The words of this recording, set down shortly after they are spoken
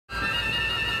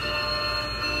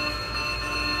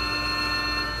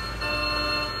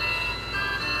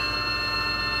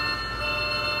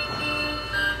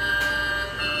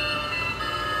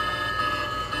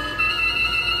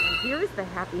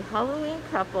happy Halloween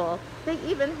couple. They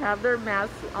even have their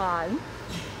masks on.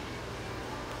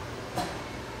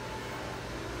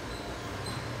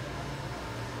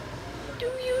 Do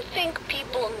you think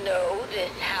people know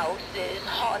this house is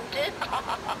haunted?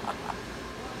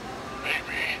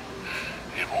 Maybe.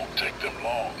 It won't take them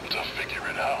long to figure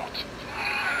it out.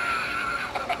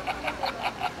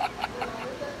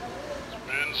 It's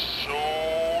been so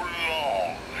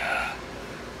long.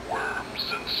 Worms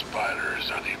and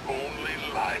spiders are the only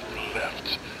life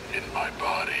left in my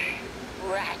body.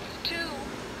 Rats, too.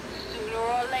 Sooner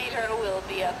or later, we'll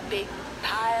be a big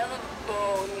pile of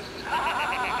bones.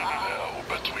 Hell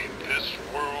between this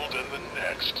world and the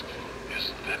next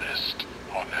is thinnest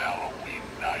on Halloween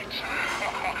night.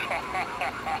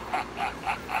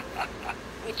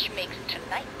 Which makes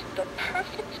tonight the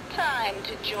perfect time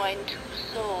to join two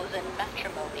souls in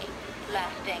matrimony,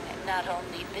 lasting not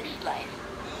only this life,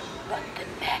 but the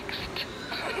next.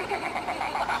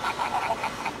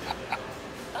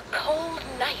 A cold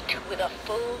night with a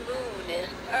full moon is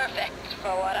perfect for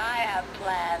what I have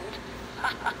planned.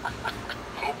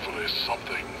 Hopefully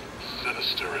something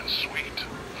sinister and sweet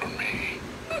for me.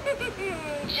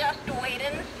 Just wait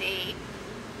and see.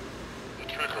 The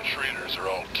trick-or-treaters are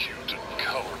all cute and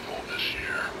colorful this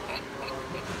year.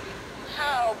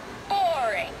 How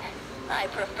boring. I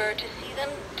prefer to see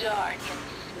them dark and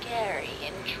scary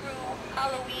in true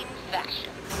Halloween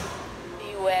fashion.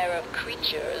 Beware of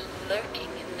creatures lurking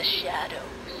in the shadows.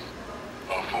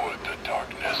 Avoid the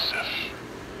darkness if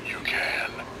you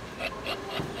can.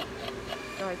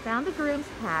 So I found the groom's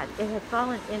hat. It had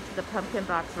fallen into the pumpkin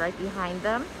box right behind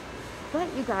them. But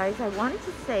you guys, I wanted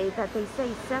to say that they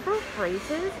say several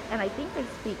phrases and I think they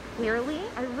speak clearly.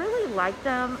 I really like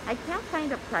them. I can't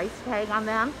find a price tag on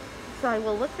them, so I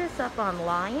will look this up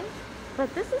online.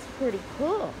 But this is pretty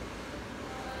cool.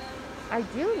 I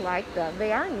do like them.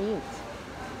 They are neat.